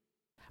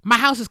 My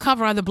house is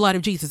covered under the blood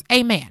of Jesus.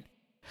 Amen.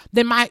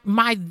 Then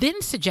my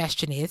then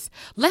suggestion is,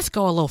 let's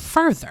go a little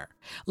further.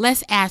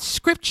 Let's add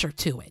scripture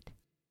to it.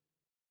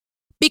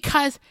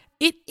 Because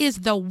it is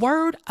the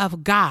word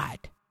of God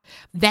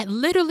that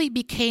literally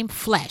became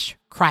flesh,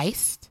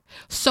 Christ,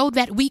 so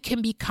that we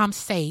can become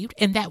saved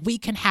and that we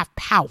can have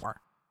power.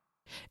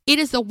 It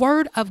is the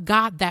word of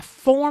God that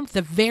formed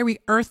the very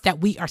earth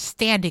that we are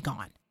standing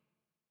on.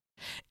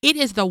 It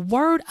is the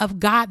word of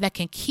God that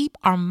can keep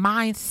our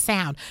minds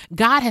sound.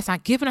 God has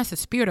not given us a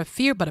spirit of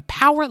fear, but a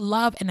power,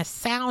 love, and a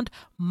sound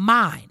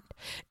mind.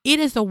 It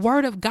is the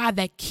word of God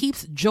that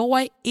keeps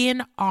joy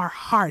in our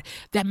heart,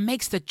 that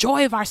makes the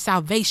joy of our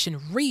salvation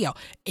real.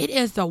 It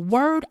is the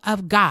word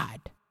of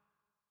God.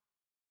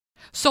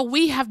 So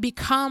we have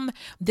become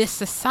this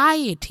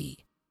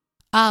society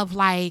of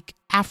like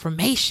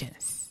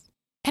affirmations.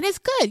 And it's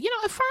good.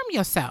 Affirm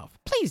yourself.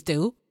 Please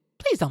do.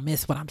 Please don't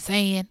miss what I'm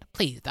saying.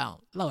 Please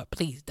don't. Lord,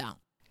 please don't.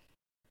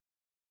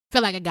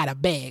 Feel like I got a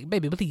bag.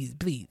 Baby, please,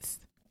 please.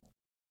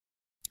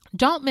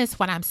 Don't miss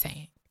what I'm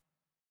saying.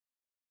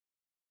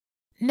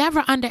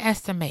 Never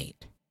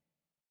underestimate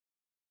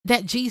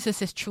that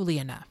Jesus is truly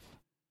enough.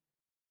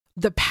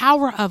 The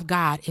power of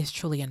God is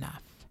truly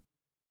enough.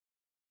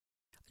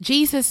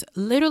 Jesus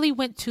literally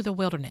went to the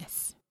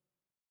wilderness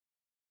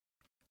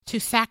to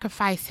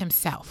sacrifice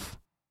himself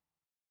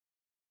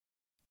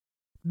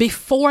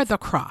before the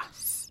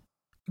cross.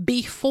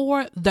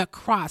 Before the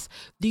cross,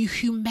 the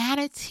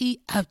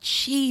humanity of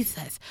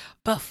Jesus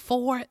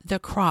before the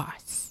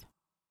cross.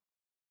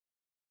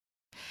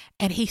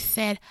 And he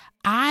said,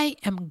 I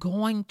am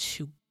going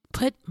to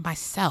put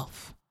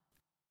myself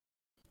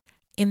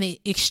in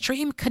the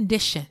extreme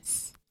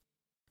conditions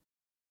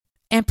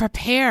and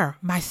prepare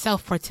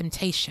myself for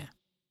temptation.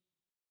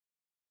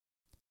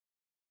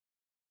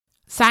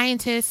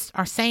 Scientists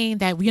are saying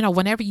that,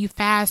 whenever you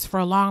fast for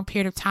a long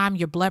period of time,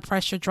 your blood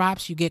pressure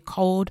drops, you get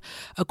cold.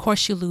 Of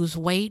course, you lose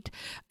weight.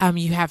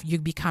 You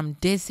become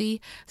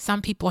dizzy.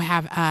 Some people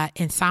have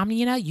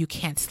insomnia. You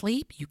can't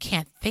sleep. You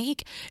can't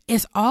think.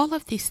 It's all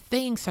of these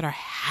things that are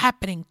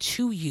happening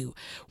to you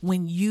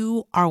when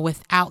you are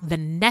without the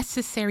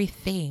necessary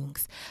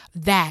things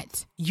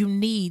that you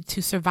need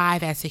to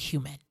survive as a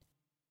human.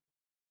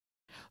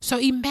 So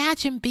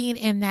imagine being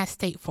in that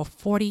state for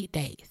 40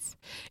 days.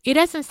 It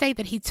doesn't say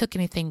that he took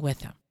anything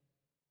with him.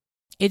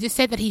 It just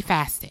said that he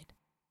fasted.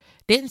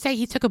 Didn't say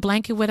he took a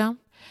blanket with him.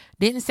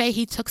 Didn't say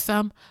he took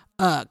some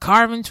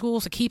carving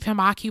tools to keep him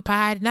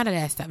occupied. None of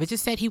that stuff. It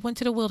just said he went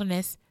to the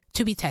wilderness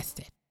to be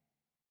tested.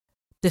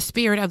 The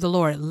Spirit of the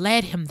Lord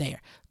led him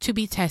there to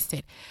be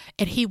tested.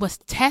 And he was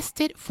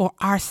tested for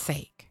our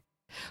sake.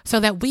 So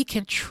that we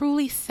can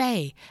truly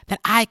say that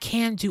I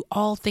can do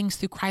all things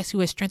through Christ who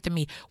has strengthened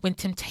me. When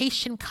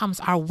temptation comes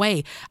our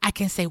way, I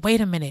can say,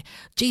 wait a minute,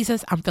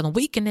 Jesus, I'm feeling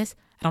weak in this.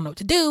 I don't know what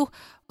to do.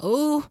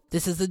 Oh,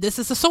 this is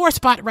a sore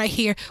spot right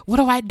here. What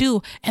do I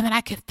do? And then I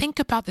can think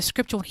about the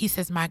scripture when he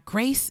says, my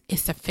grace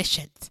is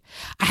sufficient.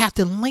 I have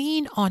to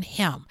lean on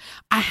him.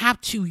 I have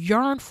to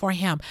yearn for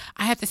him.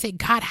 I have to say,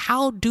 God,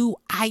 how do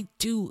I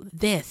do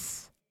this?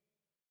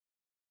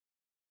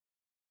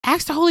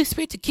 Ask the Holy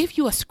Spirit to give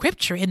you a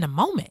scripture in the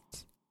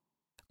moment.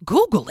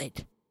 Google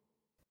it.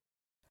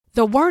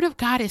 The word of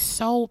God is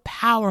so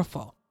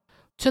powerful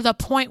to the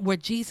point where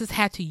Jesus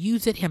had to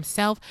use it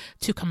himself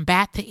to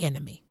combat the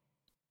enemy.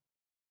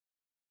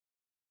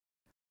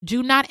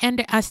 Do not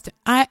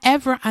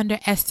ever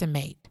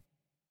underestimate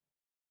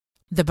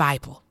the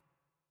Bible.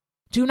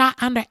 Do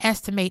not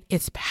underestimate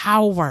its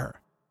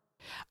power.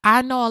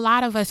 I know a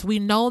lot of us, we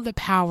know the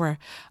power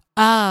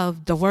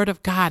of the word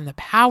of God and the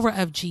power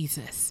of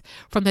Jesus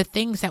from the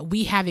things that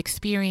we have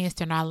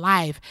experienced in our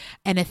life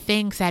and the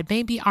things that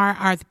maybe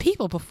our the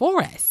people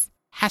before us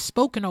has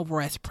spoken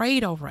over us,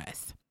 prayed over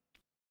us.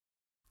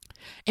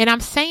 And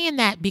I'm saying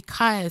that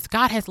because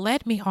God has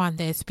led me on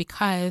this,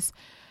 because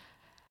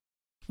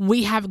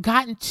we have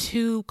gotten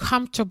too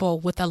comfortable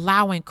with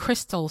allowing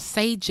crystals,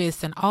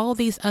 sages, and all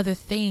these other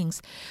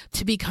things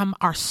to become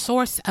our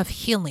source of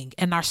healing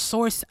and our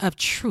source of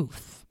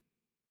truth.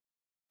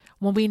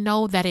 When we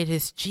know that it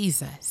is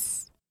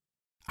Jesus,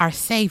 our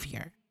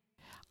Savior,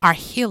 our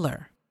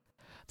healer,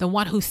 the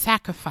one who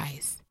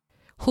sacrificed,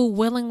 who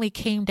willingly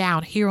came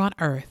down here on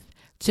earth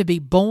to be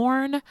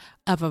born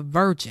of a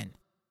virgin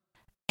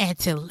and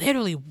to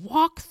literally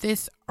walk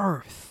this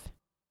earth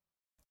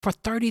for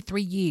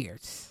 33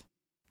 years,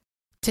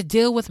 to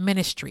deal with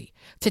ministry,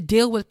 to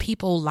deal with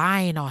people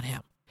lying on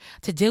him,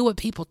 to deal with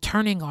people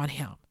turning on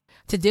him,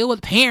 to deal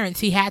with parents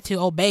he had to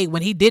obey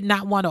when he did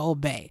not want to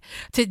obey,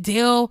 to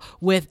deal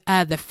with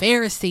the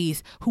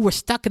Pharisees who were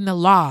stuck in the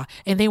law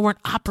and they weren't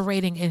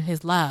operating in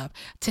his love,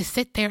 to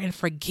sit there and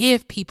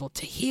forgive people,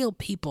 to heal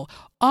people,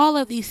 all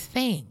of these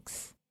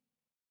things.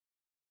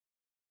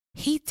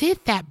 He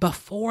did that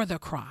before the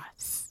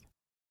cross.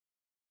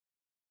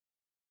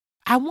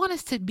 I want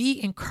us to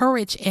be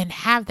encouraged and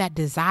have that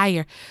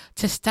desire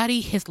to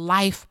study his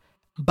life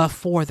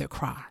before the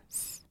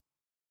cross.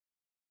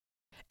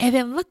 And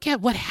then look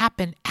at what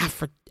happened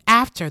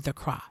after the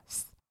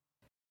cross.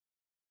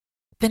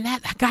 Then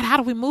God, how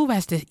do we move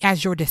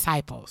as your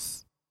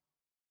disciples?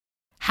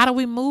 How do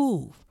we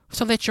move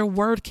so that your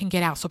word can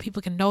get out, so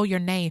people can know your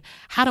name?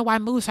 How do I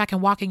move so I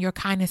can walk in your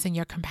kindness and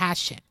your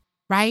compassion,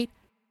 right?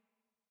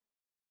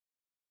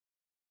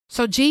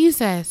 So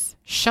Jesus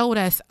showed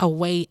us a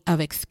way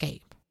of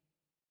escape.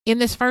 In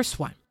this first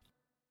one,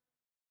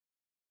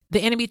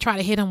 the enemy tried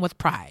to hit him with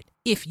pride.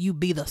 If you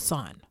be the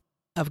Son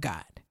of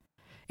God.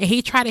 And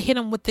he tried to hit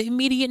him with the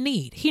immediate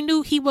need. He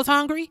knew he was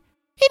hungry.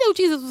 He knew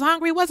Jesus was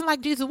hungry. It wasn't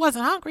like Jesus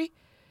wasn't hungry.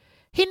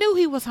 He knew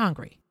he was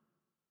hungry.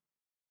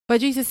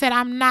 But Jesus said,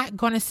 I'm not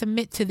going to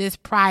submit to this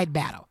pride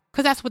battle.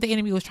 Because that's what the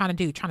enemy was trying to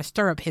do, trying to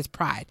stir up his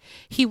pride.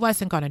 He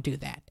wasn't going to do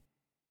that.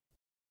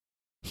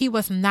 He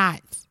was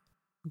not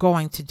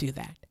going to do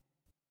that.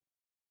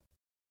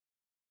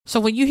 So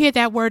when you hear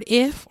that word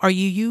if, or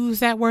you use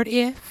that word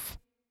if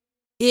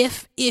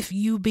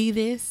you be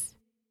this,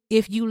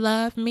 if you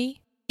love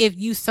me, if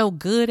you so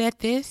good at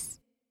this,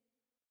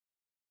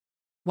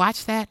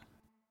 watch that.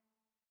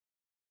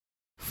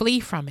 Flee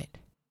from it.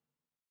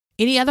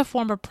 Any other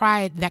form of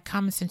pride that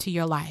comes into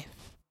your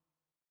life,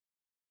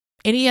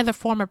 any other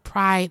form of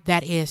pride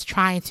that is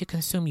trying to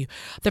consume you,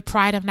 the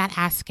pride of not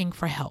asking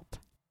for help,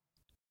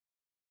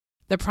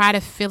 the pride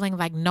of feeling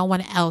like no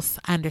one else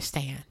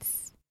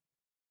understands,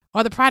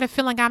 or the pride of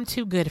feeling I'm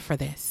too good for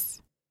this.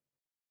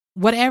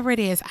 Whatever it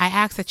is, I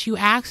ask that you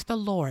ask the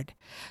Lord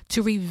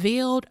to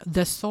reveal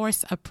the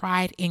source of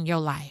pride in your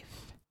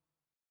life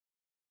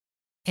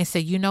and say,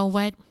 you know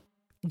what,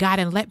 God,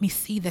 and let me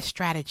see the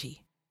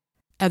strategy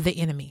of the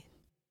enemy.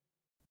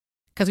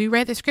 Because we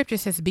read the scripture,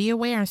 says, be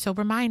aware and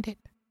sober-minded.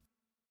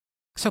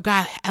 So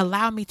God,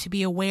 allow me to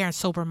be aware and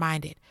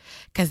sober-minded,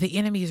 because the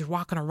enemy is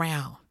walking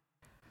around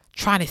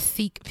trying to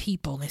seek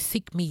people and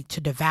seek me to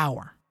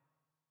devour.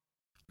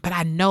 But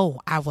I know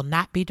I will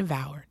not be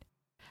devoured.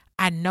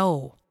 I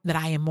know that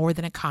I am more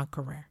than a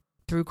conqueror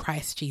through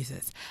Christ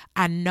Jesus.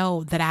 I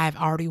know that I have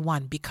already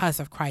won because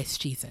of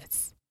Christ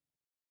Jesus.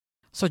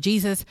 So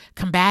Jesus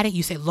combated,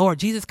 you say, Lord,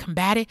 Jesus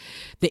combated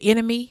the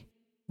enemy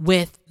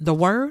with the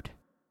word.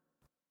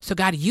 So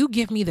God, you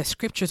give me the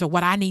scriptures of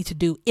what I need to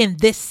do in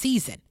this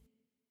season.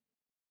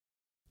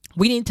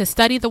 We need to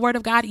study the word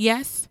of God,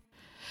 yes.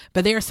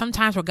 But there are some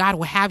times where God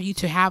will have you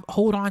to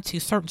hold on to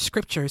certain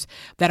scriptures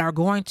that are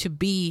going to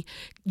be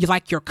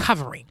like your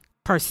covering,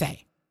 per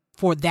se,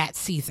 for that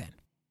season.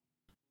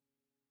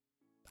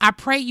 I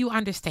pray you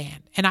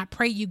understand, and I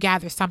pray you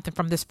gather something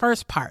from this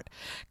first part,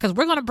 because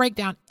we're going to break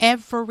down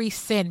every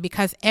sin,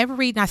 because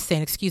every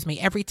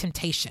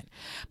temptation,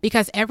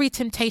 because every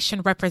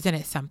temptation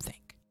represented something.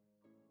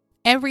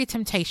 Every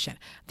temptation.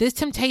 This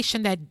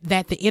temptation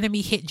that the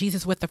enemy hit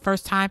Jesus with the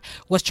first time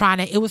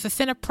it was a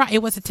sin of pride.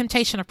 It was a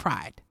temptation of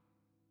pride.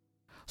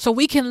 So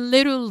we can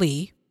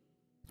literally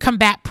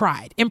combat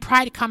pride. And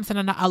pride comes in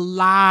a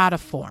lot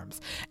of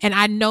forms. And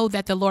I know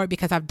that the Lord,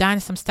 because I've done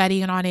some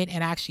studying on it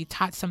and actually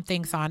taught some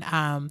things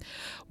on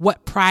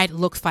what pride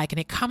looks like. And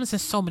it comes in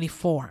so many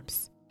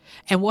forms.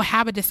 And we'll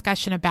have a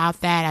discussion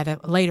about that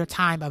at a later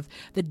time, of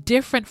the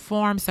different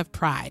forms of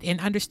pride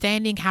and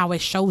understanding how it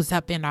shows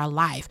up in our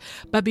life.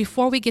 But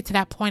before we get to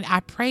that point,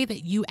 I pray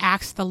that you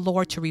ask the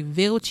Lord to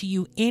reveal to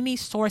you any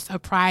source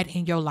of pride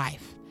in your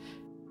life.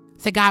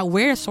 Say, God,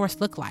 where does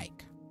source look like?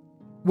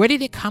 Where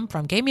did it come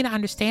from? Gave me the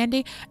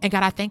understanding. And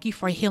God, I thank you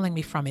for healing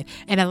me from it,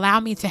 and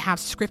allow me to have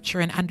scripture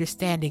and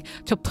understanding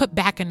to put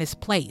back in this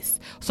place,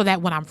 so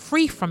that when I'm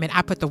free from it,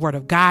 I put the word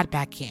of God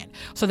back in,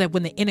 so that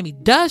when the enemy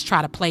does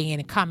try to play in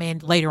and come in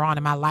later on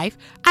in my life,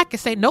 I can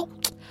say, nope,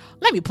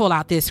 let me pull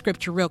out this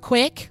scripture real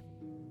quick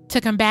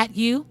to combat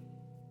you.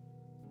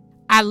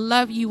 I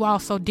love you all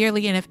so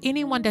dearly. And if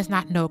anyone does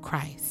not know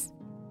Christ,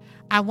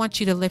 I want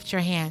you to lift your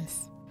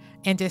hands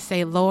and just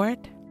say,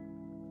 Lord,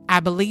 I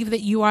believe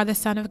that you are the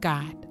Son of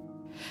God.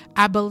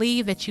 I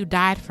believe that you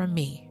died for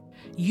me.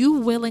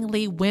 You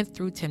willingly went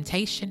through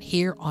temptation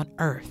here on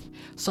earth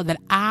so that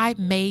I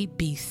may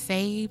be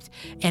saved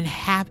and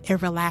have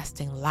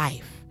everlasting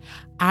life.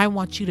 I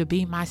want you to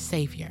be my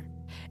Savior.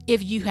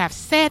 If you have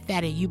said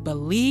that and you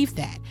believe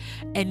that,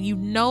 and you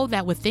know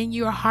that within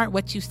your heart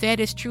what you said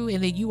is true,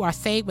 and that you are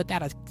saved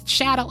without a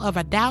shadow of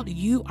a doubt,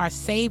 you are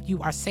saved,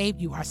 you are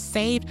saved, you are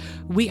saved.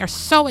 We are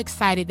so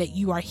excited that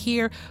you are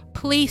here.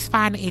 Please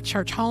find a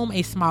church home,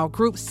 a small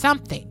group,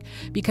 something,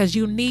 because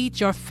you need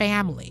your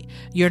family,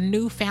 your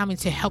new family,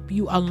 to help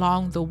you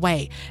along the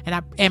way.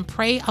 And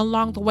pray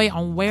along the way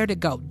on where to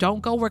go.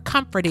 Don't go where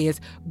comfort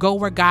is, go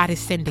where God is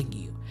sending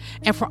you.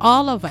 And for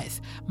all of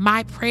us,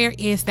 my prayer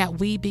is that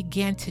we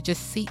begin to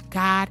just seek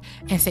God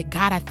and say,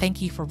 God, I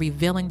thank you for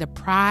revealing the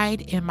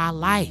pride in my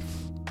life.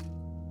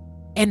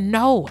 And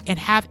know and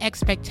have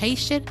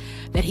expectation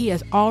that He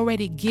has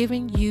already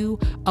given you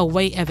a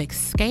way of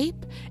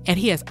escape, and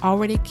He has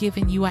already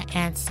given you an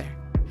answer.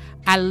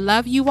 I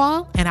love you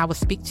all, and I will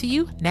speak to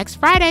you next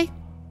Friday.